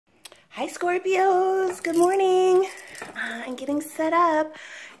Hi Scorpios, good morning. I'm getting set up.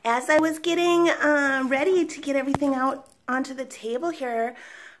 As I was getting ready to get everything out onto the table here,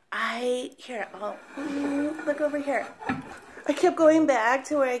 I'll look over here. I kept going back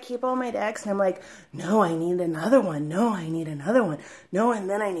to where I keep all my decks, and I'm like, no, I need another one. No, I need another one. No, and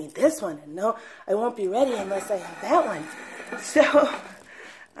then I need this one. And no, I won't be ready unless I have that one. So,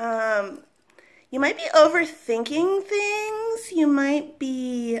 you might be overthinking things. You might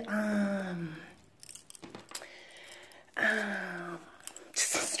be,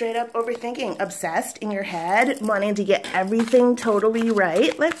 just straight up overthinking, obsessed in your head, wanting to get everything totally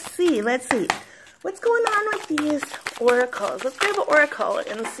right. Let's see. What's going on with these oracles? Let's grab an oracle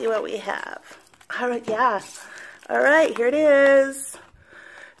and see what we have. All right, yeah. All right, here it is.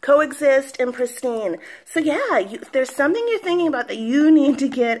 Coexist and pristine. So yeah, there's something you're thinking about that you need to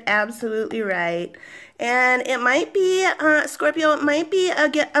get absolutely right. And it might be, Scorpio, it might be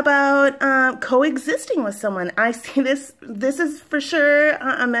about coexisting with someone. I see this is for sure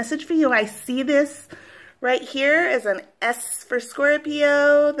a message for you. I see this right here as an S for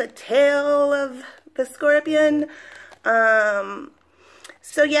Scorpio, the tail of the scorpion.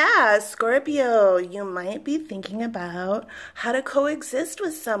 So yeah, Scorpio, you might be thinking about how to coexist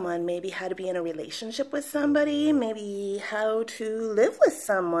with someone, maybe how to be in a relationship with somebody, maybe how to live with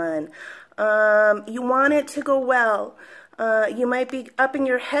someone. You want it to go well. You might be up in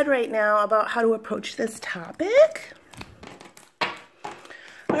your head right now about how to approach this topic.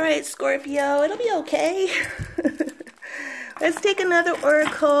 All right, Scorpio, it'll be okay. Let's take another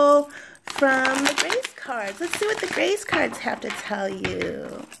oracle from the Grace cards. Let's see what the Grace cards have to tell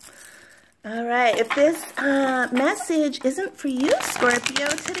you. All right, if this message isn't for you, Scorpio,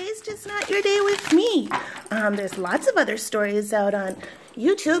 today's just not your day with me. There's lots of other stories out on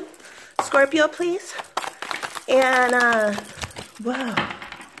YouTube. Scorpio, please. And, wow.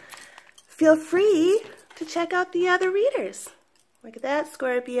 Feel free to check out the other readers. Look at that,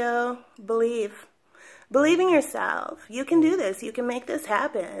 Scorpio. Believe. Believe in yourself. You can do this. You can make this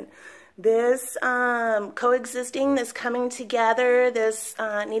happen. This coexisting, this coming together, this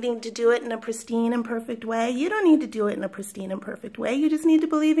needing to do it in a pristine and perfect way. You don't need to do it in a pristine and perfect way. You just need to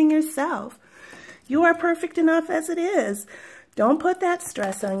believe in yourself. You are perfect enough as it is. Don't put that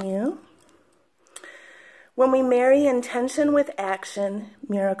stress on you. When we marry intention with action,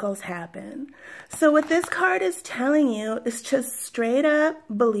 miracles happen. So what this card is telling you is just straight up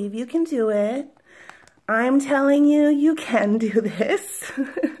believe you can do it. I'm telling you, you can do this.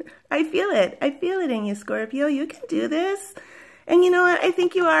 I feel it. I feel it in you, Scorpio. You can do this. And you know what? I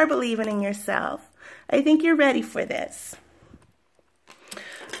think you are believing in yourself. I think you're ready for this.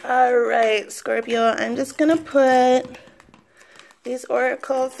 All right, Scorpio, I'm just going to put these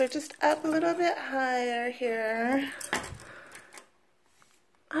oracles, they're just up a little bit higher here.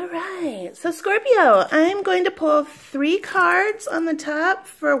 All right, so Scorpio, I'm going to pull 3 cards on the top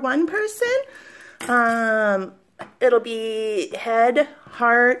for one person. It'll be head,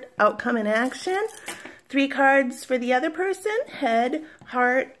 heart, outcome, and action. 3 cards for the other person, head,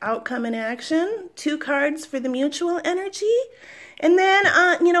 heart, outcome, and action. 2 cards for the mutual energy. And then,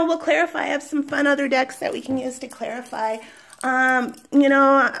 you know, we'll clarify. I have some fun other decks that we can use to clarify. You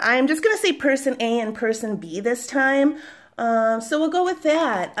know, I'm just going to say person A and person B this time. So we'll go with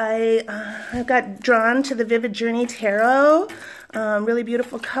that. I've got drawn to the Vivid Journey Tarot. Really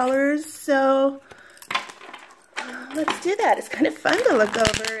beautiful colors. So let's do that. It's kind of fun to look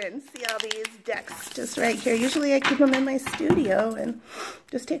over and see all these decks just right here. Usually I keep them in my studio and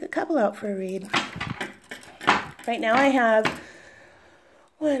just take a couple out for a read. Right now I have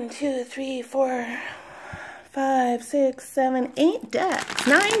 1, 2, 3, 4, 5, 6, 7, 8 decks.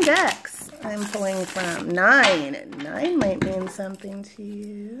 9 decks I'm pulling from. 9. 9 might mean something to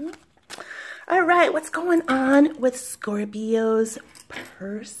you. All right, what's going on with Scorpio's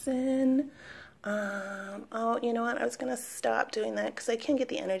person? Oh, you know what? I was going to stop doing that because I can't get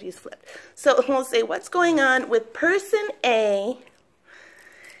the energies flipped. So we'll say what's going on with person A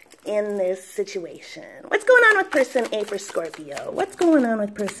in this situation. What's going on with person A for Scorpio? What's going on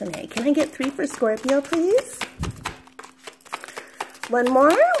with person A? Can I get 3 for Scorpio, please? One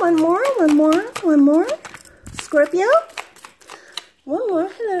more. Scorpio? One more.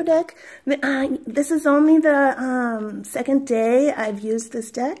 Hello, deck. This is only the second day I've used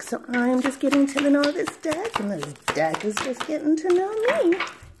this deck, so I'm just getting to know this deck, and this deck is just getting to know me.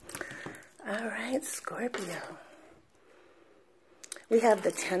 All right, Scorpio. We have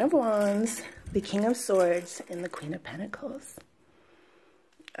the 10 of Wands, the King of Swords, and the Queen of Pentacles.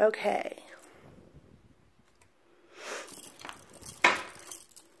 Okay.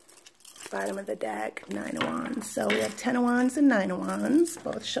 bottom of the deck, 9 of Wands. So we have 10 of Wands and 9 of Wands,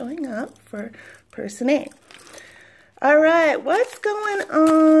 both showing up for person A. All right, what's going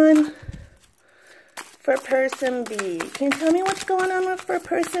on for person B? Can you tell me what's going on for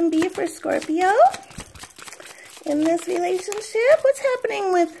person B for Scorpio in this relationship? What's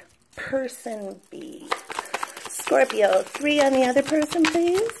happening with person B? Scorpio, 3 on the other person,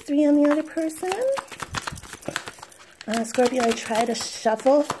 please. 3 on the other person. Scorpio, I try to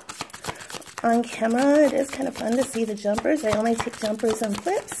shuffle on camera. It is kind of fun to see the jumpers. I only take jumpers and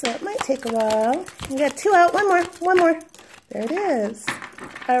flips, so it might take a while. We got 2 out. One more. There it is.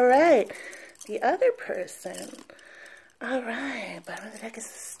 All right. The other person. All right. Bottom of the deck is a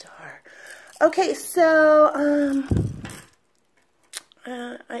star. Okay, so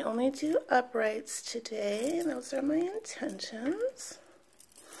I only do uprights today. Those are my intentions.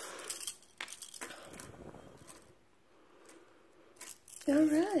 All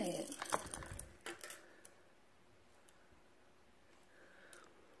right.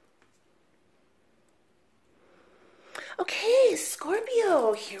 Okay,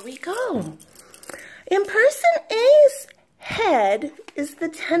 Scorpio, here we go. In person A's head is the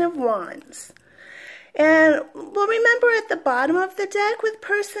 10 of Wands. And we'll remember at the bottom of the deck with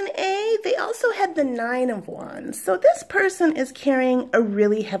person A, they also had the 9 of Wands. So this person is carrying a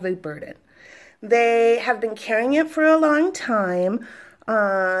really heavy burden. They have been carrying it for a long time.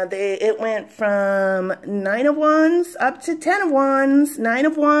 It went from 9 of Wands up to 10 of Wands. 9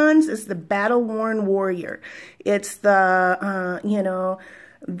 of Wands is the battle-worn warrior. It's the,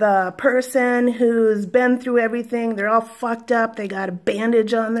 the person who's been through everything. They're all fucked up. They got a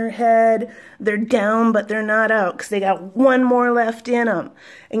bandage on their head. They're down, but they're not out because they got one more left in them.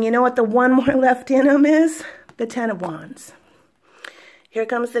 And you know what the one more left in them is? The 10 of Wands. Here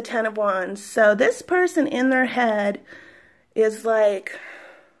comes the 10 of Wands. So this person in their head is like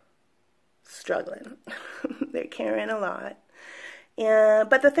struggling. They're carrying a lot.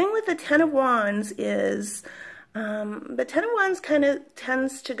 But the thing with the 10 of Wands is the 10 of Wands kind of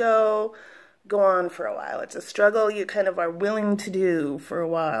tends to go on for a while. It's a struggle you kind of are willing to do for a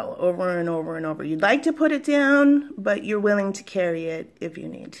while, over and over and over. You'd like to put it down, but you're willing to carry it if you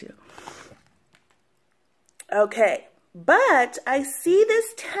need to. Okay, but I see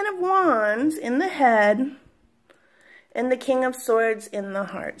this 10 of Wands in the head and the King of Swords in the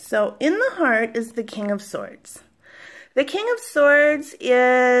heart. So in the heart is the King of Swords. The King of Swords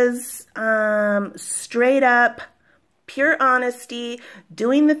is straight up, pure honesty,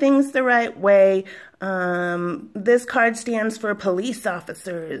 doing the things the right way. This card stands for police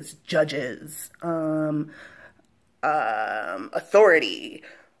officers, judges, authority.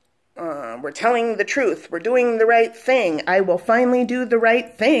 We're telling the truth. We're doing the right thing. I will finally do the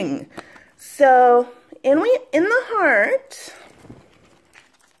right thing. So in the heart,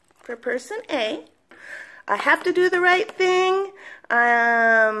 for person A, I have to do the right thing.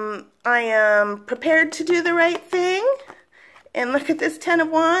 I am prepared to do the right thing. And look at this 10 of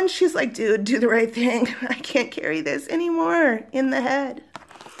Wands. She's like, dude, do the right thing. I can't carry this anymore in the head.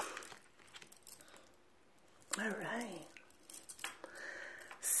 All right.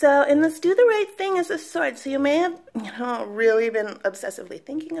 So, and this do the right thing is a sword. So you may have, really been obsessively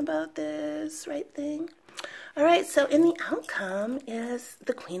thinking about this right thing. All right, so in the outcome is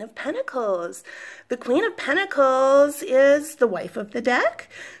the Queen of Pentacles. The Queen of Pentacles is the wife of the deck.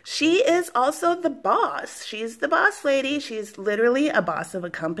 She is also the boss. She's the boss lady. She's literally a boss of a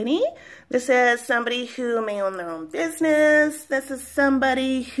company. This is somebody who may own their own business. This is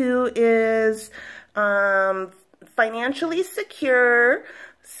somebody who is financially secure,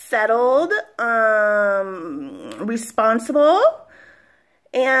 settled, responsible,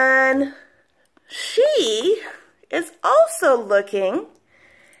 and she is also looking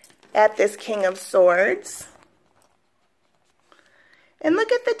at this King of Swords. And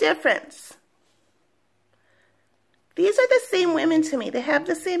look at the difference. These are the same women to me. They have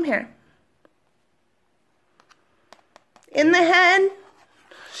the same hair. In the head,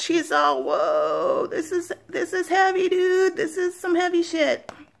 she's all, whoa, this is heavy, dude. This is some heavy shit.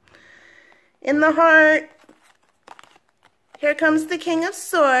 In the heart, here comes the King of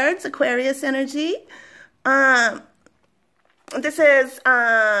Swords, Aquarius energy. This is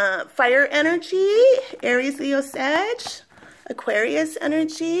fire energy, Aries, Leo, Sag. Aquarius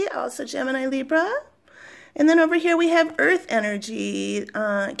energy, also Gemini, Libra. And then over here we have Earth energy,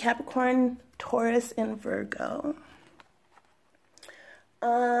 Capricorn, Taurus, and Virgo.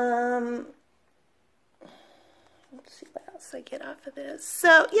 Let's see what else I get off of this.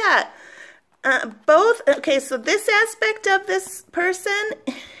 So, yeah. Okay, so this aspect of this person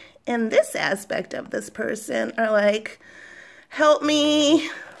and this aspect of this person are like, help me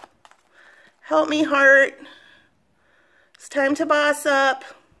Help me, heart. It's time to boss up.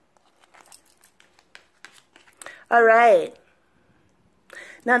 All right.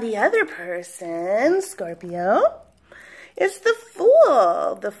 Now the other person, Scorpio, is the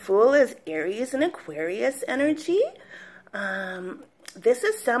Fool. The Fool is Aries and Aquarius energy. This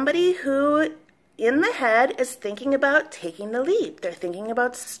is somebody who, in the head, is thinking about taking the leap. They're thinking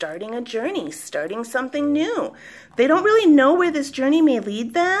about starting a journey, starting something new. They don't really know where this journey may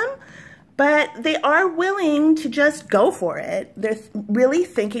lead them, but they are willing to just go for it. They're really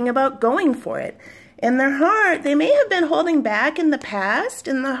thinking about going for it. In their heart, they may have been holding back in the past.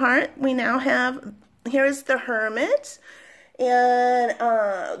 In the heart, we now have, here's the Hermit. And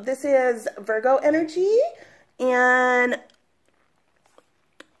this is Virgo energy. And,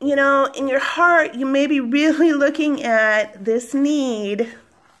 you know, in your heart, you may be really looking at this need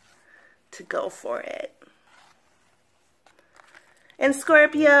to go for it. And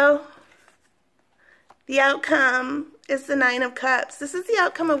Scorpio, the outcome is the Nine of Cups. This is the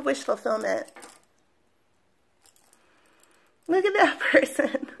outcome of wish fulfillment. Look at that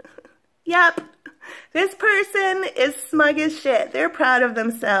person. Yep. This person is smug as shit. They're proud of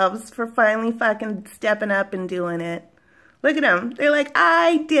themselves for finally fucking stepping up and doing it. Look at them. They're like,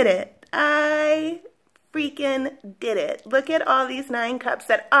 I did it. I freaking did it. Look at all these 9 cups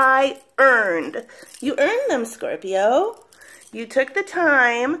that I earned. You earned them, Scorpio. You took the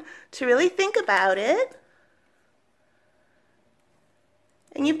time to really think about it.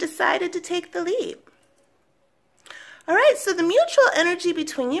 And you've decided to take the leap. All right, so the mutual energy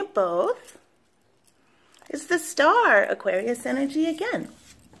between you both is the Star, Aquarius energy again.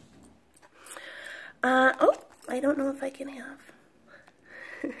 Oh, I don't know if I can have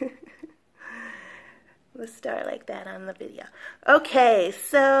the star like that on the video. Okay,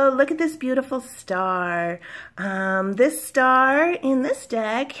 so look at this beautiful star. This star in this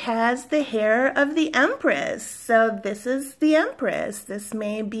deck has the hair of the Empress. So this is the Empress. This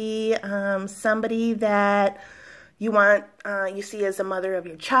may be somebody that you see as a mother of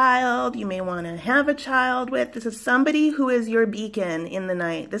your child. You may want to have a child with. This is somebody who is your beacon in the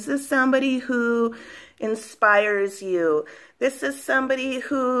night. This is somebody who inspires you. This is somebody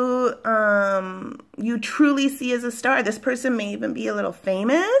who you truly see as a star. This person may even be a little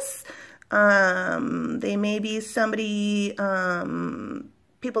famous. They may be somebody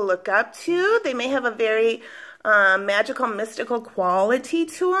people look up to. They may have a very magical, mystical quality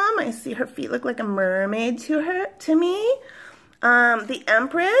to them. I see her feet look like a mermaid to me. The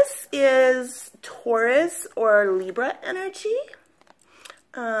Empress is Taurus or Libra energy.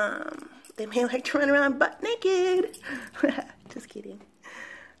 They may like to run around butt naked. Just kidding.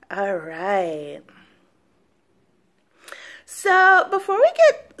 All right. So before we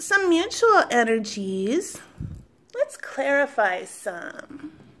get some mutual energies, let's clarify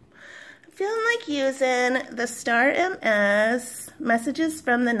some. Feeling like using the Star MS messages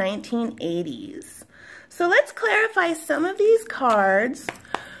from the 1980s. So let's clarify some of these cards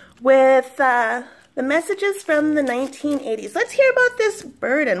with the messages from the 1980s. Let's hear about this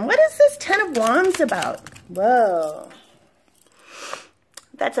burden. What is this 10 of Wands about? Whoa.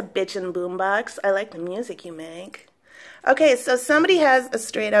 That's a bitchin' boombox. I like the music you make. Okay, so somebody has a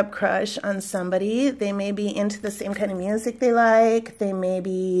straight up crush on somebody. They may be into the same kind of music they like. They may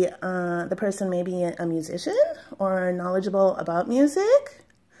be, the person may be a musician or knowledgeable about music.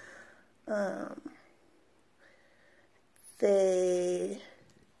 They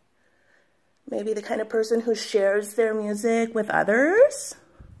may be the kind of person who shares their music with others.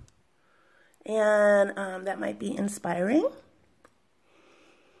 And that might be inspiring.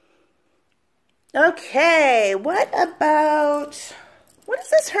 Okay, what is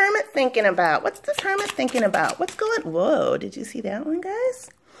this Hermit thinking about? What's this Hermit thinking about? What's going, whoa, did you see that one, guys?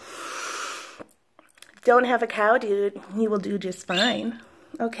 Don't have a cow, dude. You will do just fine.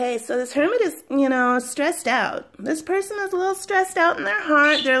 Okay, so this Hermit is, you know, stressed out. This person is a little stressed out in their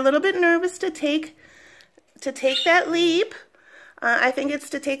heart. They're a little bit nervous to take that leap. I think it's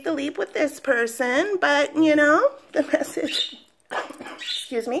to take the leap with this person, but, you know, the message,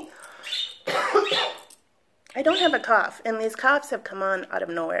 excuse me, I don't have a cough, and these coughs have come on out of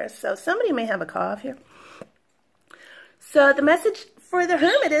nowhere, so somebody may have a cough here. So the message for the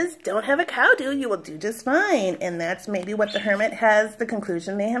Hermit is, don't have a cow, dude, you will do just fine. And that's maybe what the Hermit has, the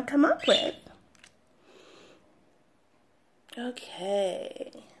conclusion they have come up with.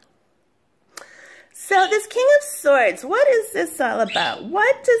 Okay. So this King of Swords, what is this all about?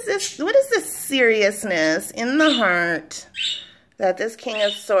 What is this seriousness in the heart that this King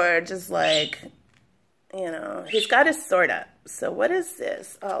of Swords is like, you know, he's got his sword up. So what is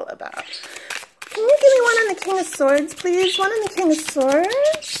this all about? Can you give me one on the King of Swords, please? One on the King of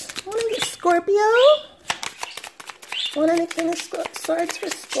Swords. Want to get Scorpio? One on the King of Swords for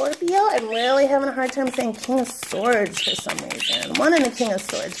Scorpio. I'm really having a hard time saying King of Swords for some reason. One on the King of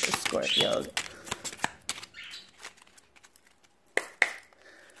Swords for Scorpio.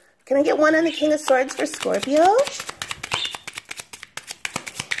 Can I get one on the King of Swords for Scorpio?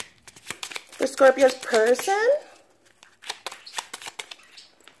 For Scorpio's person?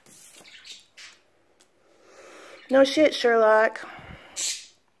 No shit, Sherlock.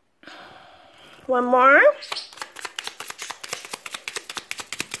 One more.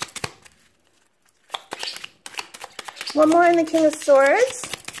 One more in the King of Swords.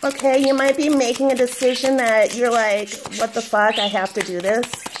 Okay, you might be making a decision that you're like, what the fuck, I have to do this.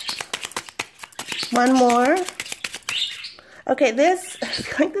 One more. Okay, this, I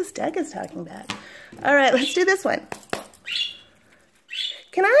feel like this deck is talking back. All right, let's do this one.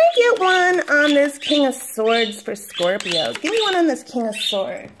 Can I get one on this King of Swords for Scorpio? Give me one on this King of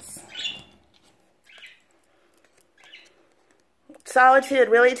Swords. Solitude,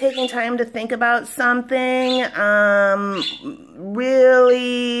 really taking time to think about something,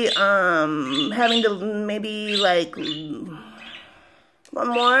 really having to maybe like, one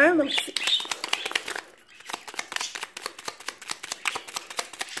more, let me see.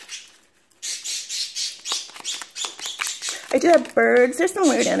 I do have birds. There's some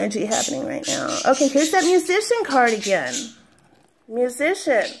weird energy happening right now. Okay, here's that musician card again.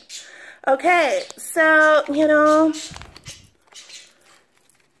 Musician. Okay, so, you know,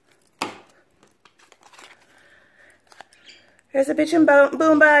 there's a bitchin'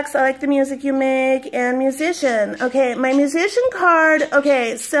 boombox. I like the music you make. And musician. Okay, my musician card.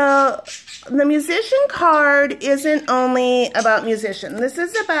 Okay, so the musician card isn't only about musician. This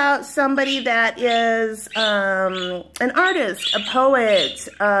is about somebody that is an artist, a poet,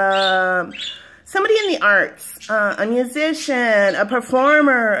 somebody in the arts, a musician, a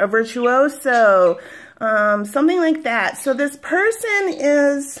performer, a virtuoso, something like that. So this person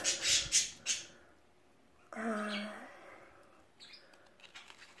is...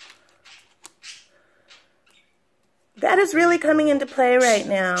 that is really coming into play right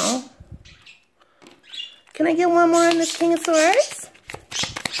now. Can I get one more on this King of Swords?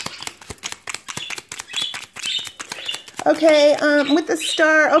 Okay, with the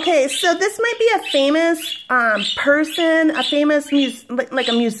star. Okay, so this might be a famous person, a famous like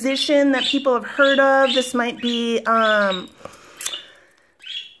a musician that people have heard of. This might be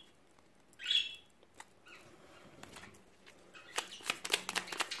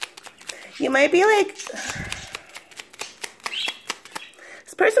you might be like,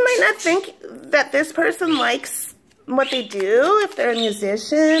 this person might not think that this person likes what they do, if they're a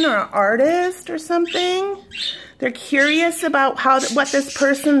musician or an artist or something. They're curious about what this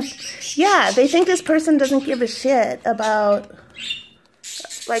person, yeah, they think this person doesn't give a shit about,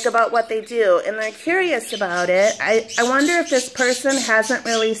 like, about what they do, and they're curious about it. I wonder if this person hasn't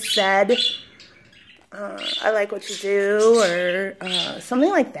really said, I like what you do, or something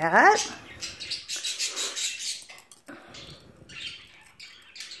like that.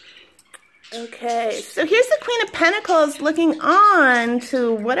 Okay, so here's the Queen of Pentacles looking on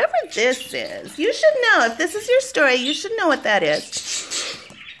to whatever this is. You should know. If this is your story, you should know what that is.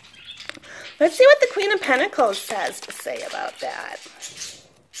 Let's see what the Queen of Pentacles has to say about that.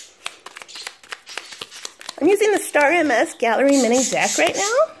 I'm using the Star MS Gallery Mini deck right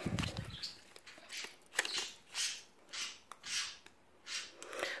now.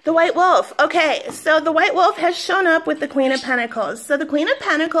 The White Wolf. Okay, so the White Wolf has shown up with the Queen of Pentacles. So the Queen of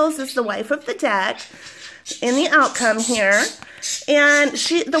Pentacles is the wife of the deck in the outcome here. And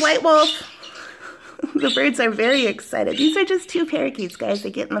the White Wolf, the birds are very excited. These are just two parakeets, guys.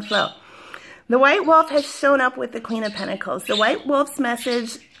 They get in the flow. The White Wolf has shown up with the Queen of Pentacles. The White Wolf's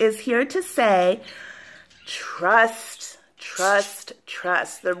message is here to say, trust, trust,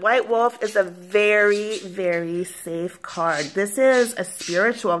 trust. The White Wolf is a very, very safe card. This is a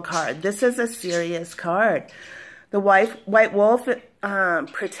spiritual card. This is a serious card. The White Wolf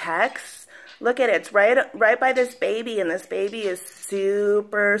protects. Look at it. It's right by this baby, and this baby is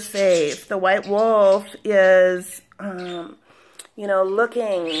super safe. The White Wolf is, you know,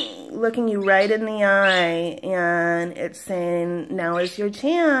 looking you right in the eye, and it's saying, now is your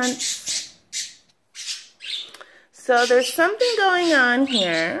chance. So there's something going on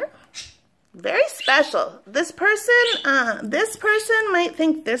here, very special. This person might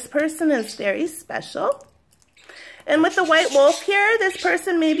think this person is very special. And with the White Wolf here, this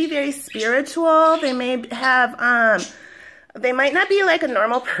person may be very spiritual. They may have, they might not be like a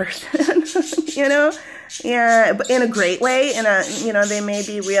normal person, you know, yeah, but in a great way. You know, they may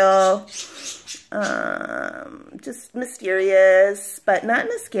be real, just mysterious, but not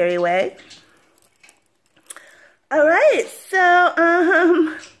in a scary way. All right, so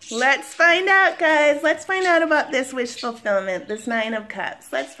let's find out, guys. Let's find out about this wish fulfillment, this 9 of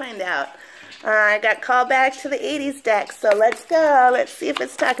Cups. Let's find out. I got called back to the 80s deck, so let's go. Let's see if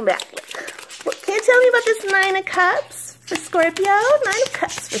it's talking about. Can you tell me about this 9 of Cups for Scorpio? 9 of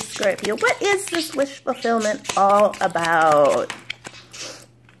Cups for Scorpio. What is this wish fulfillment all about?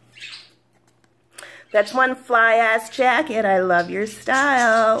 That's one fly-ass jacket. I love your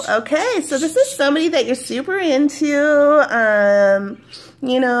style. Okay, so this is somebody that you're super into.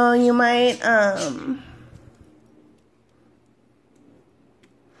 You know, you might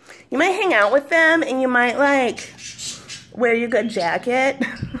hang out with them and you might, like, wear your good jacket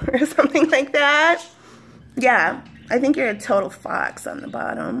or something like that. Yeah, I think you're a total fox on the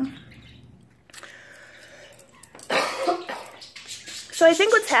bottom. So I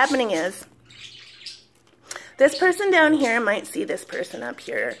think what's happening is, this person down here might see this person up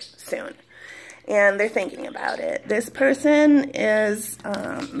here soon, and they're thinking about it. This person is,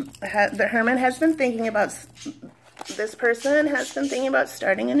 the Hermit has been thinking about, this person has been thinking about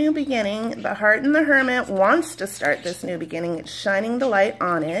starting a new beginning. The Heart and the Hermit wants to start this new beginning. It's shining the light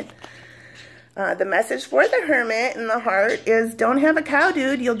on it. The message for the Hermit and the Heart is, don't have a cow,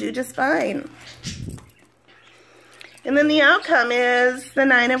 dude. You'll do just fine. And then the outcome is the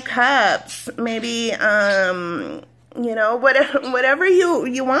 9 of Cups. Maybe, you know, whatever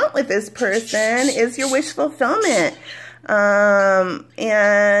you want with this person is your wish fulfillment. And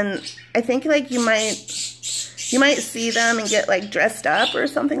I think, like, you might see them and get, like, dressed up or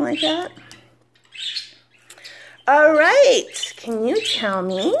something like that. All right. Can you tell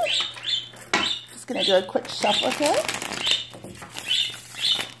me? Just going to do a quick shuffle here.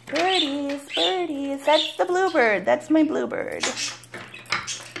 Birdies, birdies. That's the bluebird. That's my bluebird.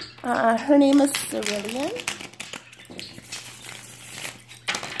 Her name is Cerulean.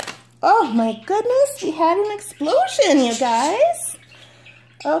 Oh my goodness, we had an explosion, you guys.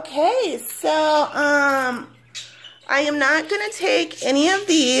 Okay, so I am not going to take any of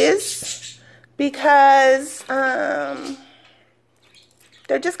these because they're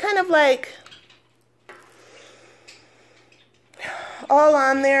just kind of like all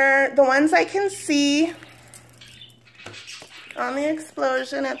on there. The ones I can see on the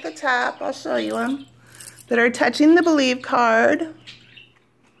explosion at the top, I'll show you them, that are touching the Believe card.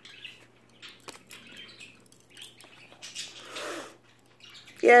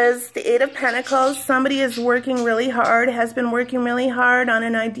 Is the 8 of Pentacles. Somebody is working really hard, has been working really hard on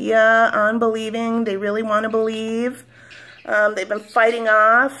an idea, on believing. They really want to believe. They've been fighting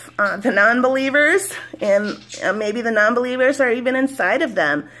off the non-believers, and maybe the non-believers are even inside of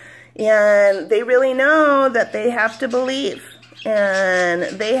them. And they really know that they have to believe. And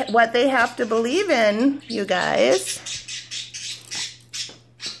what they have to believe in, you guys,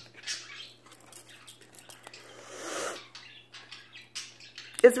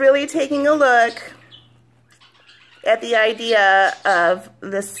 is really taking a look at the idea of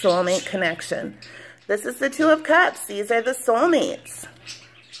this soulmate connection. This is the 2 of Cups. These are the soulmates.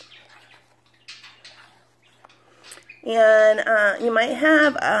 And you might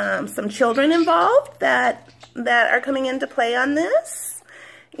have some children involved that are coming into play on this.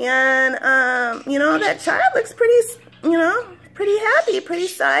 And, you know, that child looks pretty, you know, pretty happy, pretty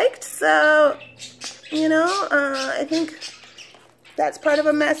psyched. So, you know, I think that's part of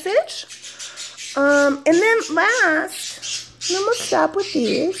a message. And then last, and then we'll stop with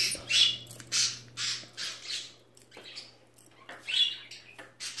these.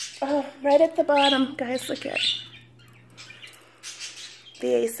 Oh, right at the bottom, guys, look at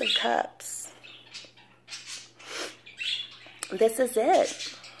the Ace of Cups. This is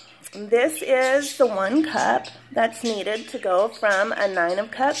it. This is the 1 cup that's needed to go from a 9 of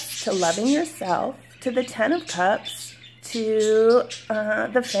Cups to loving yourself to the 10 of Cups to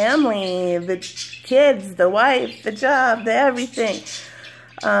the family, the kids, the wife, the job, the everything.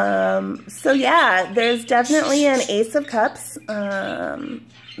 So yeah, there's definitely an Ace of Cups.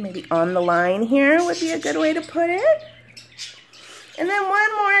 Maybe on the line here would be a good way to put it. And then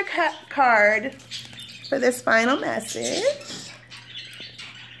one more card for this final message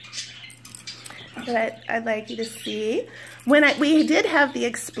that I'd like you to see. When we did have the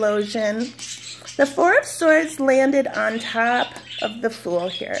explosion, the 4 of Swords landed on top of the Fool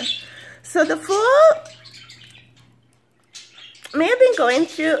here. So the Fool may have been going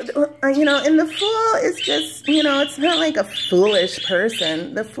through, you know, and the Fool is just, you know, it's not like a foolish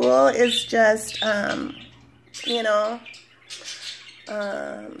person. The Fool is just, you know,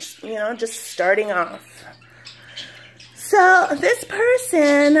 just starting off. So this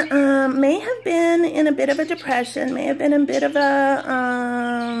person may have been in a bit of a depression, may have been in a bit of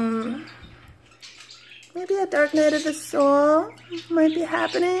a, maybe a dark night of the soul might be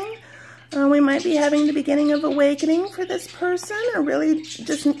happening. We might be having the beginning of awakening for this person, or really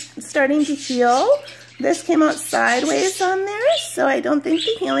just starting to heal. This came out sideways on there, so I don't think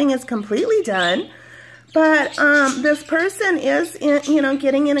the healing is completely done. But this person is,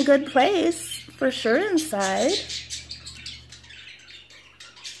 getting in a good place for sure inside.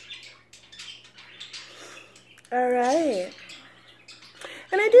 All right.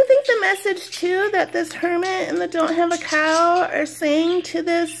 And I do think the message, too, that this hermit and the don't have a cow are saying to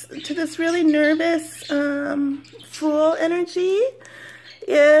this really nervous fool energy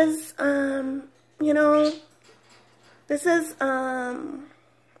is, this is,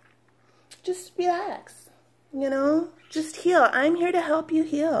 just relax, just heal. I'm here to help you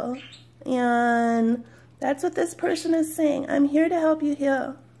heal. And that's what this person is saying. I'm here to help you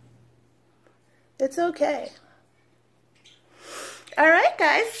heal. It's okay. All right,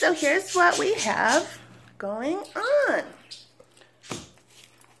 guys, so here's what we have going on.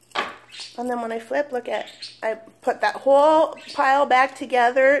 And then when I flip, I put that whole pile back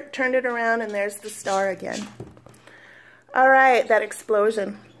together, turned it around, and there's the star again. All right, that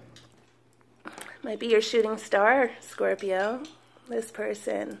explosion. Might be your shooting star, Scorpio, this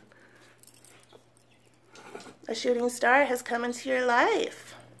person. A shooting star has come into your life.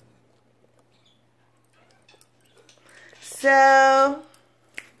 So,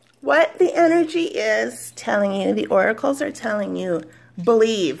 what the energy is telling you, the oracles are telling you,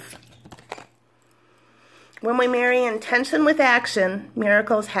 believe. When we marry intention with action,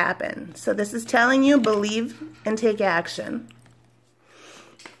 miracles happen. So this is telling you, believe and take action.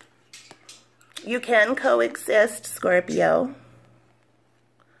 You can coexist, Scorpio.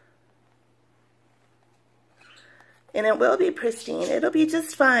 And it will be pristine. It'll be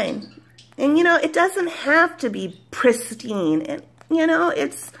just fine. And, it doesn't have to be pristine. And, you're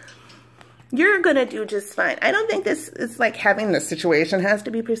going to do just fine. I don't think this is like having the situation has to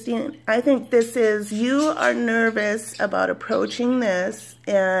be pristine. I think this is, you are nervous about approaching this,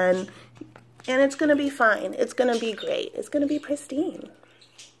 and it's going to be fine. It's going to be great. It's going to be pristine.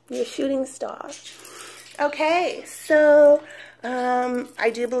 You're a shooting star. Okay, so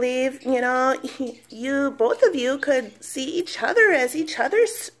I do believe, both of you could see each other as each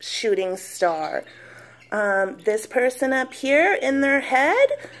other's shooting star. This person up here in their head,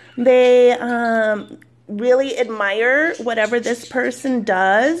 they really admire whatever this person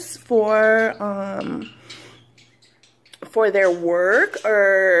does for their work,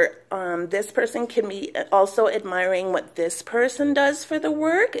 or this person can be also admiring what this person does for the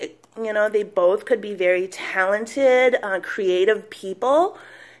work. They both could be very talented, creative people,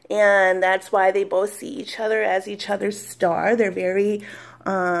 and that's why they both see each other as each other's star. They're very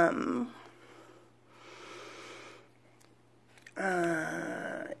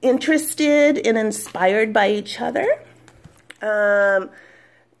interested and inspired by each other. In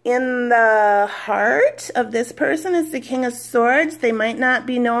the heart of this person is the King of Swords. They might not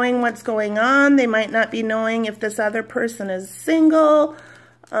be knowing what's going on. They might not be knowing if this other person is single.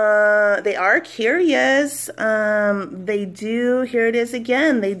 They are curious. They do, here it is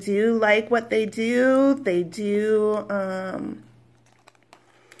again, they do like what they do. They do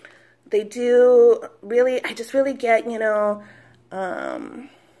really, I just really get,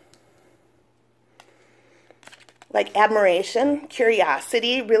 like admiration,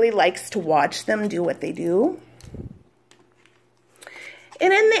 curiosity, really likes to watch them do what they do.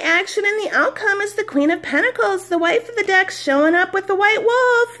 And in the action and the outcome is the Queen of Pentacles, the wife of the deck, showing up with the white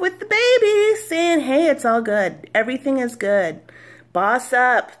wolf, with the baby, saying, hey, it's all good. Everything is good. Boss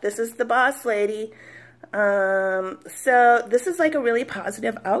up. This is the boss lady. So this is like a really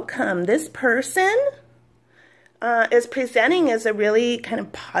positive outcome. This person is presenting as a really kind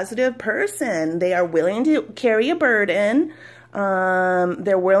of positive person. They are willing to carry a burden.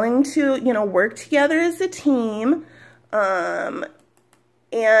 They're willing to, work together as a team.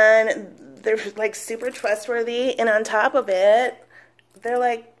 And they're like super trustworthy. And on top of it, they're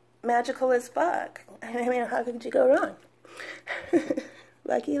like magical as fuck. I mean, how could you go wrong?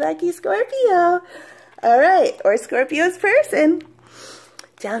 Lucky, lucky Scorpio. All right, or Scorpio's person.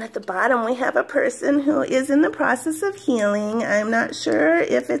 Down at the bottom, we have a person who is in the process of healing. I'm not sure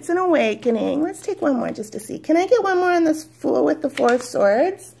if it's an awakening. Let's take one more just to see. Can I get one more on this Fool with the Four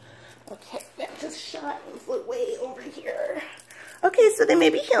Swords? Okay, that just shot and flew way over here. Okay, so they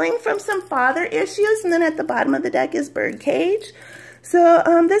may be healing from some father issues, and then at the bottom of the deck is Birdcage. So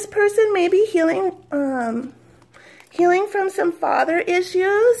this person may be healing healing from some father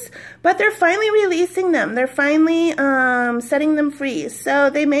issues, but they're finally releasing them. They're finally setting them free. So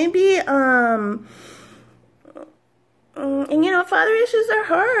they may be, and you know, father issues are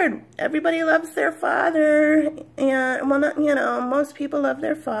hard. Everybody loves their father, and well, not, you know, most people love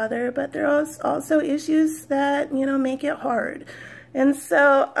their father, but there are also issues that, you know, make it hard. And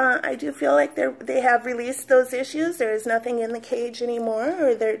so I do feel like they have released those issues. There is nothing in the cage anymore,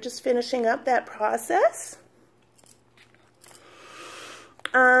 or they're just finishing up that process.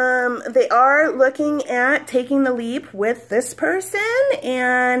 They are looking at taking the leap with this person,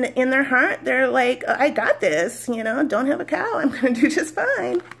 and in their heart, they're like, I got this, you know, don't have a cow, I'm going to do just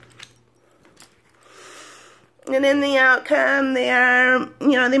fine. And in the outcome, they are,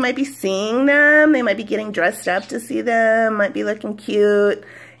 you know, they might be seeing them, they might be getting dressed up to see them, might be looking cute,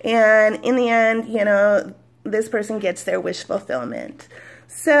 and in the end, you know, this person gets their wish fulfillment.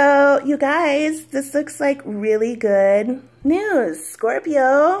 So, you guys, this looks like really good news.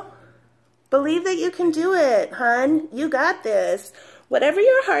 Scorpio, believe that you can do it, hun. You got this. Whatever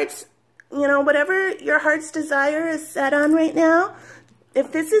your heart's, you know, whatever your heart's desire is set on right now,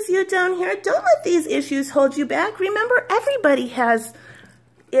 if this is you down here, don't let these issues hold you back. Remember, everybody has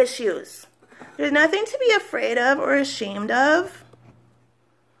issues. There's nothing to be afraid of or ashamed of.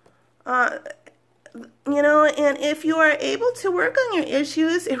 You know, and if you are able to work on your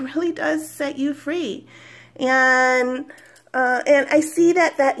issues, it really does set you free. And I see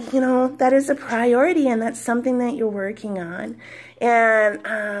that you know, that is a priority, and that's something that you're working on. And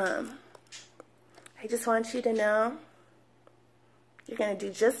I just want you to know you're going to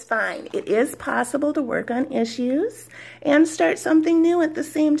do just fine. It is possible to work on issues and start something new at the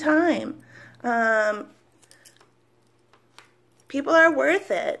same time. People are worth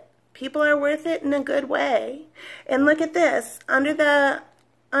it. People are worth it in a good way. And look at this. Under the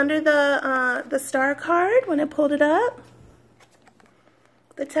star card, when I pulled it up,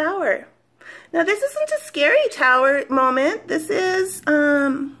 the tower. Now, this isn't a scary tower moment. This is,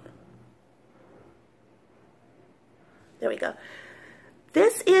 there we go.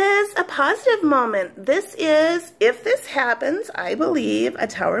 This is a positive moment. This is, if this happens, I believe a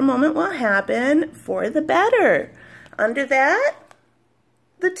tower moment will happen for the better. Under that,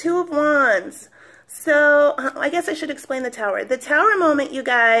 the Two of Wands. So, I guess I should explain the tower. The tower moment, you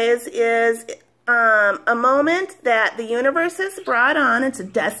guys, is a moment that the universe has brought on. It's a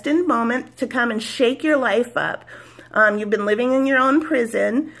destined moment to come and shake your life up. You've been living in your own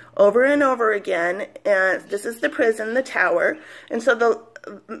prison over and over again, and this is the prison, the tower. And so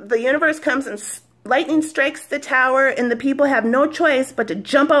the universe comes and lightning strikes the tower, and the people have no choice but to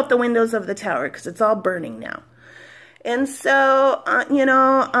jump out the windows of the tower because it's all burning now. And so, you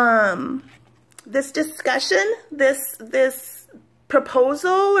know, this discussion, this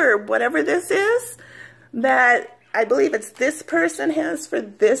proposal or whatever this is, that I believe it's this person has for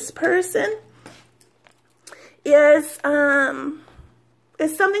this person, is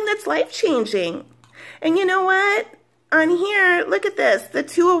something that's life-changing. And you know what? On here, look at this, the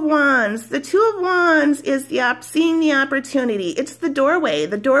Two of Wands. The Two of Wands is seeing the opportunity. It's the doorway.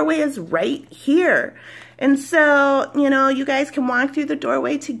 The doorway is right here. And so, you know, you guys can walk through the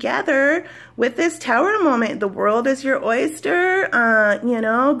doorway together with this tower moment. The world is your oyster. You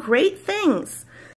know, great things.